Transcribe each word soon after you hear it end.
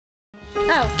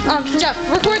Oh, Jeff,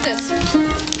 record this.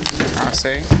 I'll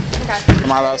sing. Okay.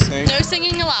 Am I allowed to sing? No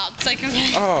singing allowed. It's like,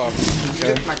 okay. Oh,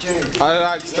 okay. How do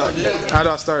I start? How do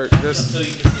I start? Just,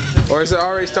 or is it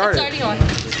already started? It's already on.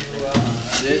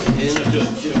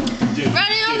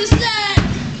 Ready on the set!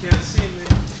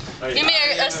 Give me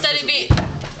a steady beat. I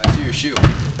see your shoe. No,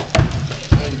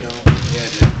 you don't. Yeah, I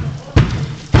did.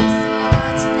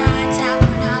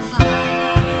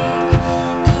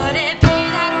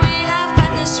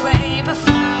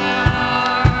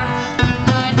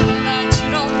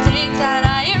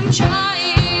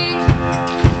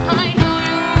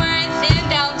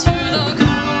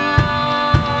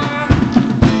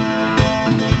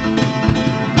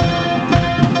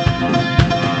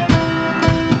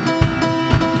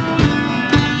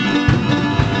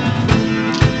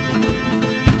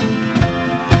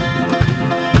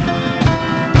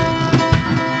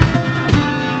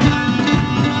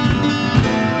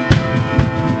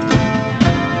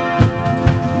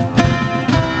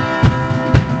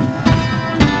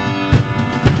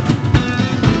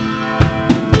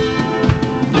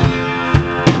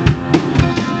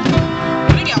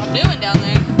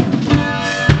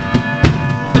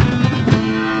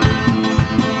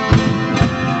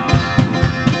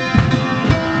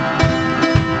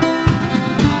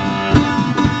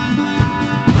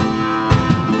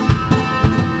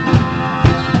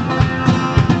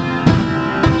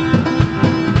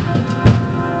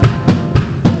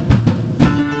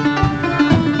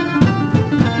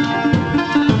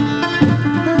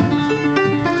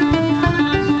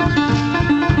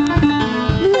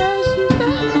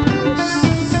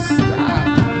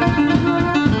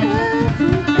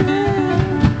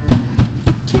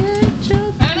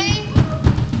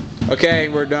 Okay,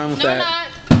 we're done with that. Not.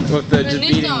 With the just new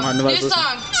beating song. on the New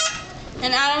song.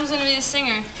 And Adam's gonna be the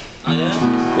singer. Oh,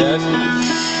 yeah? Yes.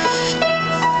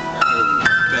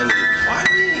 Why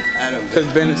me? Adam. Because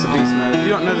Bennett's a beast mode. You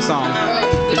don't know the song.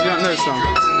 If you don't know the song.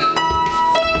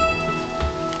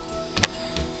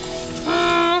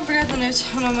 Oh, I forgot the notes.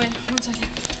 Hold on, wait. 1 second.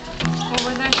 What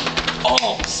were they?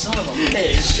 Oh, son of a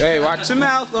bitch. Hey, watch your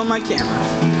mouth on my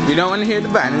camera. You don't want to hear the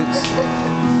violence.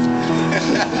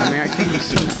 I mean, I can't.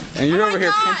 And you're over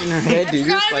here punching her head, dude.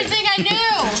 I forgot everything I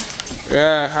knew.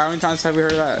 Yeah, how many times have we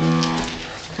heard that?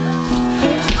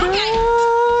 Okay.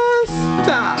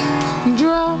 Stop.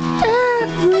 Drop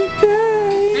everything.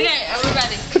 Okay, are we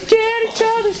ready? Forget each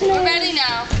other's We're name. ready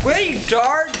now. Wait,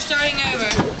 Dart. Starting over.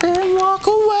 And walk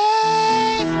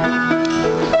away.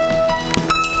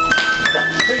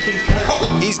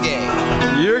 He's gay.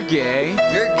 You're gay.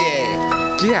 You're gay.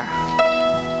 Yeah.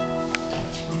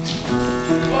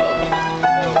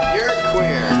 You're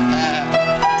queer.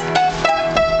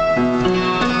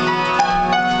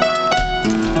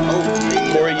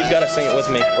 Corey, you've got to sing it with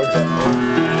me.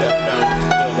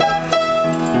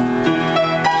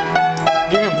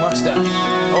 Give me a mustache.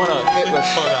 I want a Hitler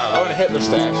fun out. I want a Hitler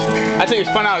stash. I think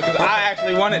it's fun out because I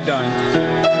actually want it done.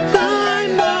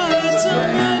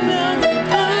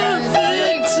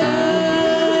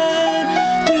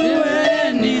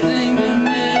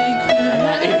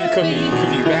 Cookie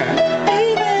bad.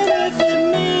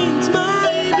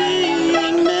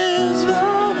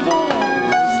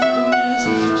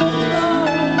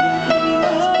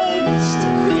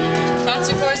 That's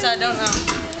the chorus I don't know.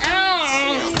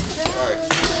 Sorry.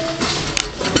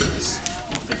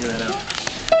 Figure that out.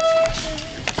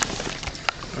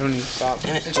 I don't need to stop.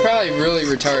 It's probably really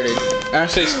retarded.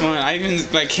 Actually, it's fun. I even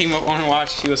like came up on and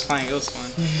watched. She was playing. It was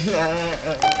fun.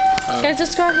 Guys,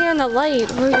 just go out here in the light.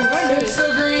 It's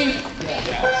so green.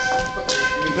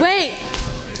 Wait!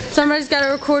 Somebody's got to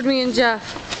record me and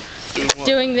Jeff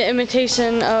doing the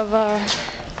imitation of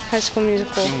High School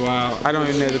Musical. Wow, I don't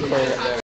even know the chorus.